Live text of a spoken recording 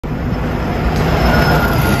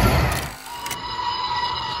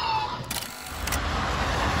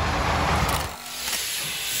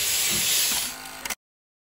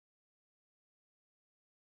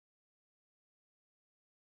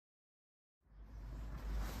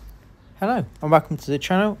Hello and welcome to the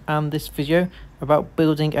channel and this video about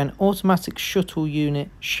building an automatic shuttle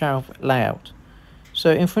unit shelf layout.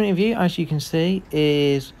 So in front of you, as you can see,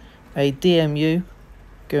 is a DMU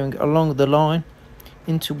going along the line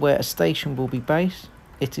into where a station will be based.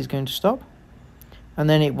 It is going to stop and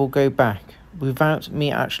then it will go back without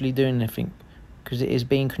me actually doing anything because it is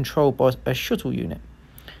being controlled by a shuttle unit.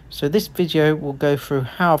 So this video will go through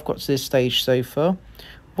how I've got to this stage so far,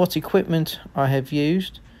 what equipment I have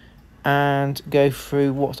used, and go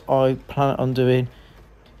through what I plan on doing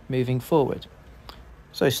moving forward.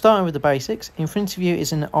 So starting with the basics, in front of you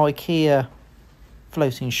is an Ikea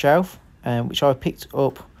floating shelf, which I picked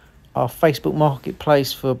up off Facebook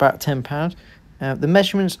Marketplace for about £10. The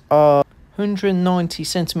measurements are 190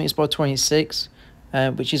 centimeters by 26,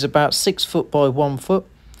 which is about 6 foot by 1 foot.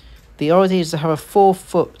 The idea is to have a 4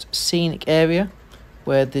 foot scenic area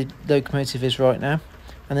where the locomotive is right now,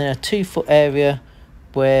 and then a 2 foot area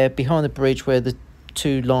where behind the bridge where the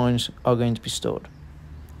two lines are going to be stored.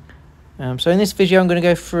 So in this video I'm going to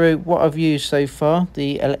go through what I've used so far,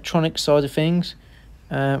 the electronic side of things,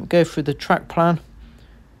 go through the track plan,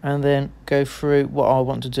 and then go through what I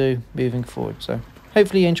want to do moving forward. So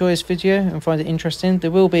hopefully you enjoy this video and find it interesting.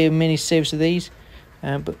 There will be a mini series of these,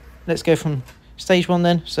 but let's go from stage one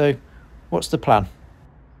then. So what's the plan?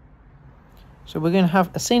 So we're going to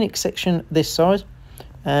have a scenic section this side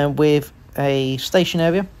with a station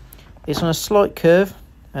area. It's on a slight curve,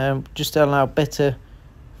 just to allow better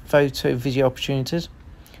photo video opportunities.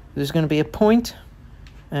 There's going to be a point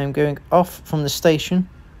going off from the station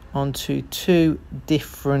onto 2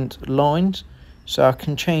 different lines, so I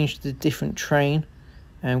can change the different train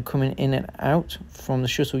coming in and out from the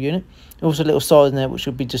shuttle unit. Also a little side in there which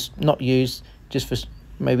will be just not used, just for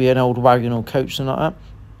maybe an old wagon or coach, something like that.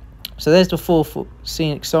 So there's the 4 foot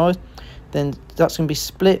scenic side. Then that's going to be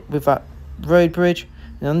split with that road bridge,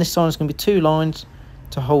 and on this side it's going to be 2 lines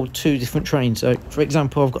to hold 2 different trains. So for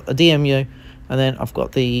example, I've got the DMU and then I've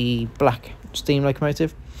got the black steam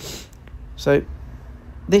locomotive. So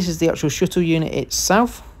this is the actual shuttle unit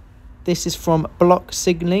itself. This is from block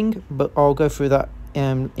signalling, but I'll go through that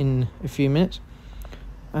in a few minutes.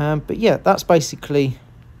 But yeah, that's basically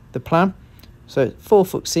the plan. So 4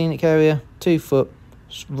 foot scenic area, 2 foot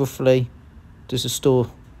roughly just to store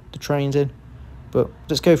the trains in. But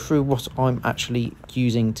let's go through what I'm actually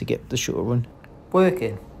using to get the shuttle run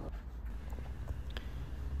working.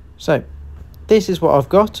 So this is what I've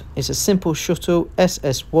got. It's a simple shuttle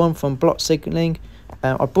SS1 from block signalling.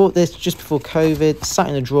 I bought this just before COVID, sat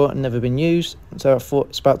in the drawer and never been used, so I thought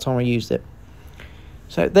it's about time I used it.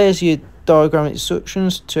 So there's your diagram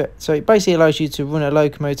instructions. So it basically allows you to run a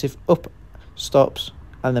locomotive up, stops,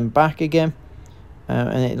 and then back again,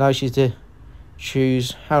 and it allows you to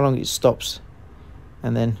choose how long it stops,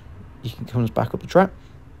 and then you can come back up the track.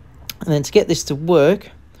 And then to get this to work,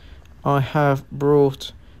 I have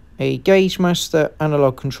brought a Gauge Master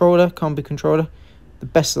analog controller, combi controller, the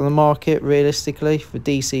best on the market realistically for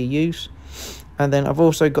DC use. And then I've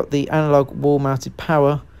also got the analog wall mounted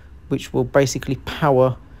power, which will basically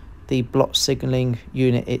power the block signalling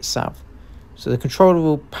unit itself. So the controller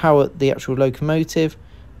will power the actual locomotive,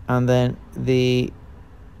 and then the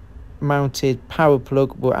mounted power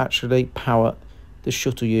plug will actually power the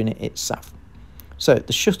shuttle unit itself. So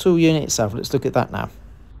the shuttle unit itself, let's look at that now.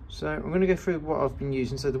 So I'm going to go through what I've been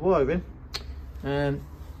using. So the wiring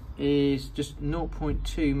is just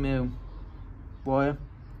 0.2mm wire.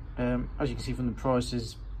 As you can see from the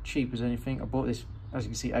prices, cheap as anything. I bought this, as you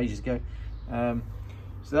can see, ages ago. So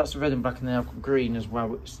that's the red and black, and then I've got green as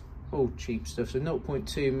well. It's all cheap stuff. So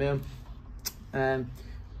 0.2mm.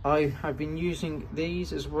 I have been using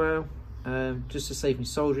these as well, just to save me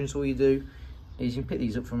soldering. So all you do is you can pick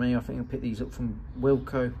these up from me. I think I'll pick these up from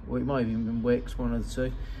Wilco, or it might have even been Wix, one of the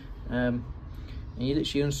two. And you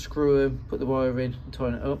literally unscrew them, put the wire in and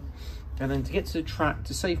tighten it up. And then to get to the track,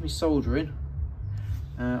 to save me soldering,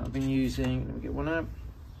 I've been using, let me get one out,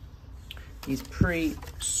 these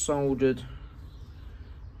pre-soldered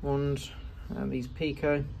ones, these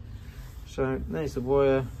Pico. So there's the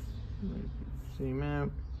wire, zoom out.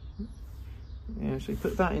 Yeah, so you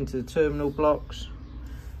put that into the terminal blocks,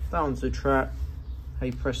 that onto the track. Hey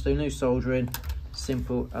presto, no soldering,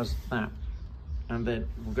 simple as that. And then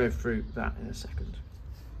we'll go through that in a second.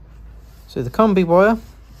 So the combi wire,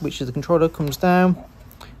 which is the controller, comes down.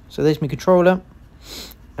 So there's my controller,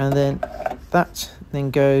 and then that then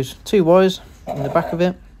goes 2 wires in the back of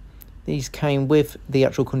it. These came with the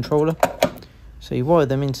actual controller. So you wire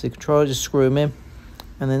them into the controller, just screw them in,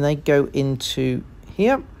 and then they go into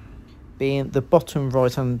here, being the bottom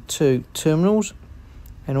right hand 2 terminals.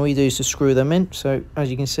 And all you do is to screw them in. So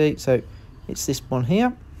as you can see, so it's this one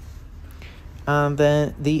here, And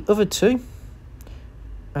then the other two,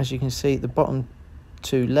 as you can see, the bottom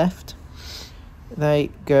two left, they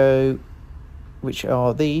go, which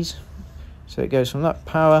are these. So it goes from that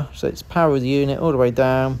power, so it's power of the unit all the way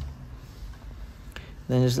down.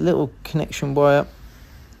 Then there's a little connection wire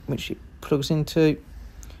which it plugs into,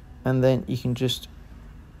 and then you can just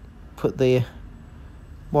put the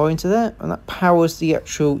wire into there, and that powers the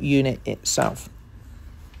actual unit itself.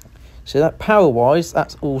 So that power wise,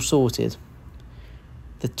 that's all sorted.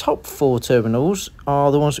 The top 4 terminals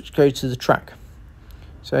are the ones which go to the track.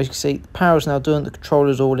 So as you can see, the power is now done, the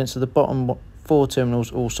controller's all into the bottom 4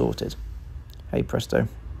 terminals all sorted. Hey presto,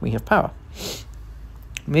 we have power.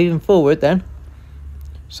 Moving forward then,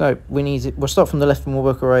 so we'll start from the left and we'll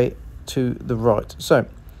work our way to the right. So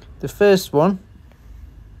the first one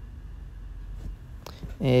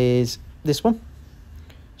is this one.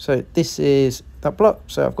 So this is that block.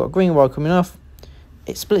 So I've got a green wire coming off.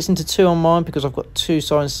 It splits into 2 on mine because I've got 2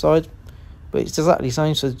 sides side, but it's exactly the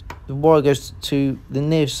same. So the wire goes to the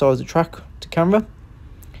nearest side of the track to camera.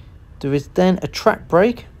 There is then a track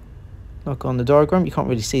brake, like on the diagram. You can't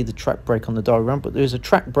really see the track brake on the diagram, but there is a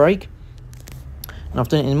track brake, and I've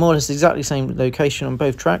done it in more or less exactly the same location on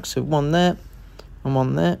both tracks. So one there and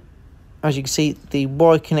one there. As you can see, the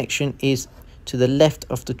wire connection is to the left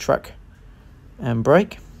of the track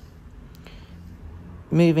brake.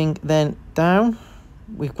 Moving then down,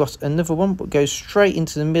 we've got another one but goes straight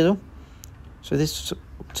into the middle. So this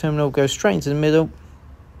terminal goes straight into the middle,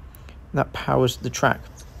 and that powers the track.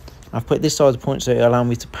 I've put this side of the point so it'll allow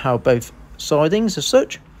me to power both sidings as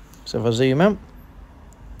such. So if I zoom out,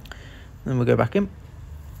 then we'll go back in.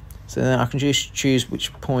 So then I can just choose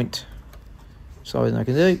which point siding I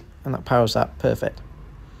can do, and that powers that. Perfect.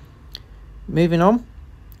 Moving on,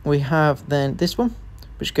 we have then this one,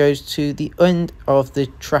 which goes to the end of the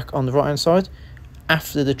track on the right hand side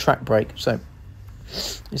after the track brake. So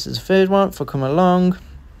this is the third one. If I come along,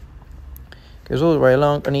 goes all the way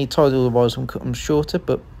along. I need to tie all the wires and cut them shorter,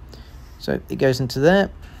 but so it goes into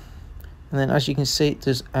there, and then as you can see,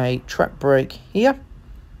 there's a track brake here.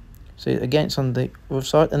 So again, it's on the other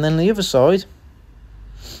side, and then the other side,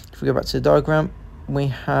 if we go back to the diagram, we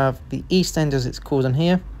have the east end as it's called on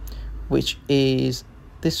here, which is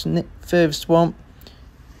this furthest one,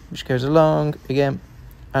 which goes along again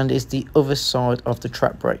and is the other side of the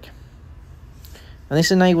track brake. And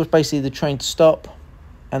this enables basically the train to stop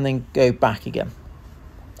and then go back again.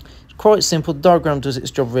 It's quite simple. The diagram does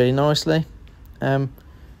its job really nicely.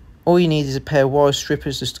 All you need is a pair of wire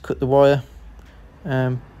strippers just to cut the wire,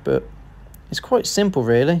 but it's quite simple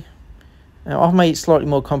really. I've made it slightly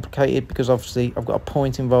more complicated because obviously I've got a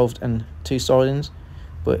point involved and 2 sidings,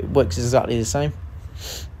 but it works exactly the same.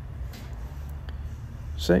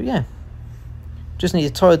 So yeah, just need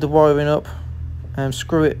to tie the wiring up,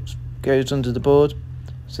 screw it, goes under the board.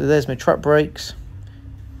 So there's my track brakes,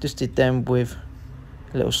 just did them with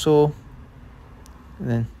a little saw, and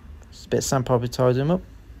then just a bit of sandpaper to tie them up.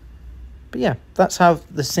 But yeah, that's how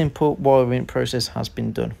the simple wiring process has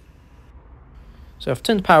been done. So I've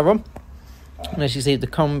turned the power on, and as you see, the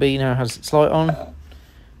combi now has its light on,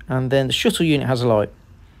 and then the shuttle unit has a light.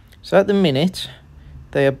 So at the minute,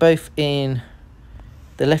 they are both in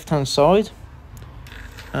the left hand side,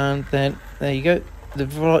 and then there you go, the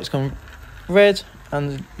light's gone red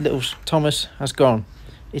and the little Thomas has gone.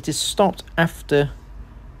 It is stopped after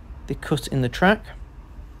the cut in the track,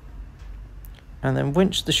 and then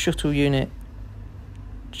once the shuttle unit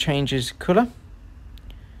changes colour,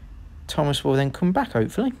 Thomas will then come back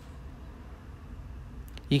hopefully.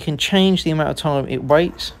 You can change the amount of time it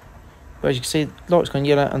waits, but as you can see, the light's gone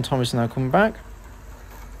yellow and Thomas is now coming back,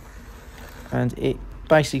 and it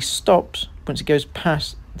basically stops once it goes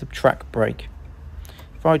past the track brake.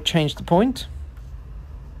 If I change the point,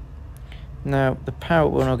 now the power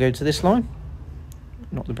will now go to this line,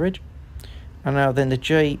 not the bridge, and now then the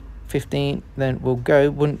J15 then will go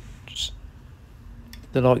once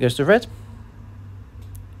the light goes to red.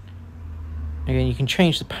 Again, you can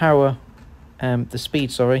change the power, the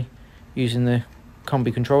speed, sorry, using the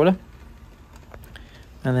combi controller,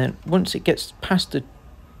 and then once it gets past the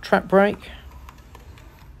track brake,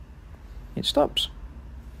 it stops,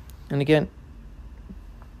 and again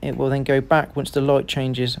it will then go back once the light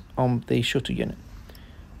changes on the shuttle unit.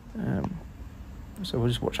 So we'll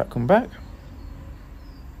just watch that come back.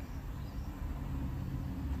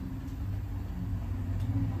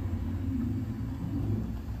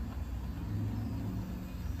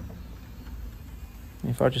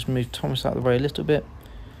 If I just move Thomas out of the way a little bit,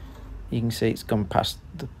 you can see it's gone past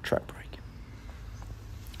the track brake.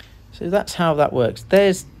 So that's how that works.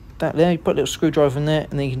 There's that there, you put a little screwdriver in there,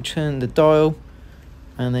 and then you can turn the dial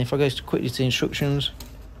And then if I go quickly to the instructions,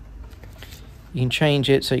 you can change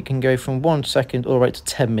it so you can go from 1 second all the way to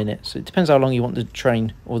 10 minutes. So it depends how long you want the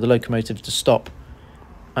train or the locomotive to stop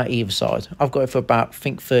at either side. I've got it for about, I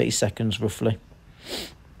think, 30 seconds roughly.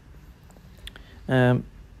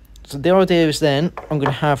 So the idea is then I'm going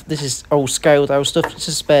to have, this is old scaled out stuff, this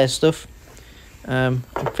is spare stuff. I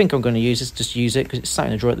think I'm going to use this, just use it because it's sat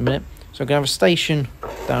in a drawer at the minute. So I'm going to have a station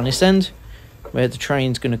down this end where the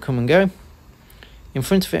train's going to come and go. In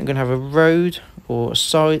front of it I'm going to have a road or a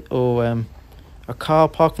side or a car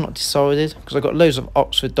park. I'm not decided because I've got loads of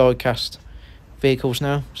Oxford die-cast vehicles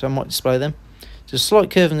now, so I might display them. There's a slight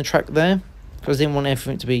curve in the track there because I didn't want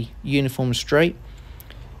everything to be uniform and straight.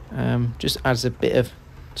 Just adds a bit of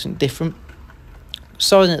something different.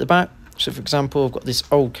 Siding at the back, so for example I've got this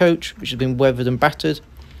old coach which has been weathered and battered.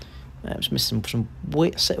 It's missing some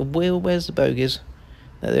set of wheel. Where's the bogies?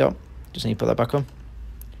 There they are. Just need to put that back on.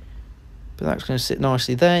 But that's going to sit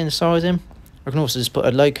nicely there in the siding. I can also just put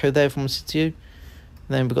a loco there if I wanted to.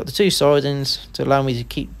 Then we've got the 2 sidings to allow me to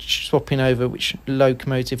keep swapping over which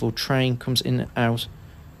locomotive or train comes in and out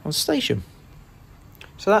on the station.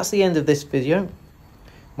 So that's the end of this video.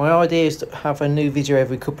 My idea is to have a new video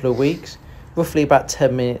every couple of weeks, roughly about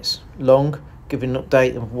 10 minutes long, giving an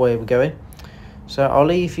update of where we're going. So I'll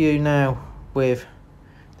leave you now with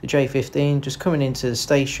the J15 just coming into the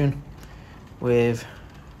station with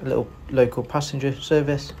a little local passenger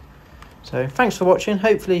service. So thanks for watching.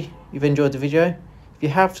 Hopefully you've enjoyed the video. If you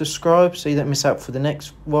have, subscribe so you don't miss out for the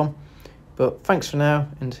next one. But thanks for now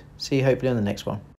and see you hopefully on the next one.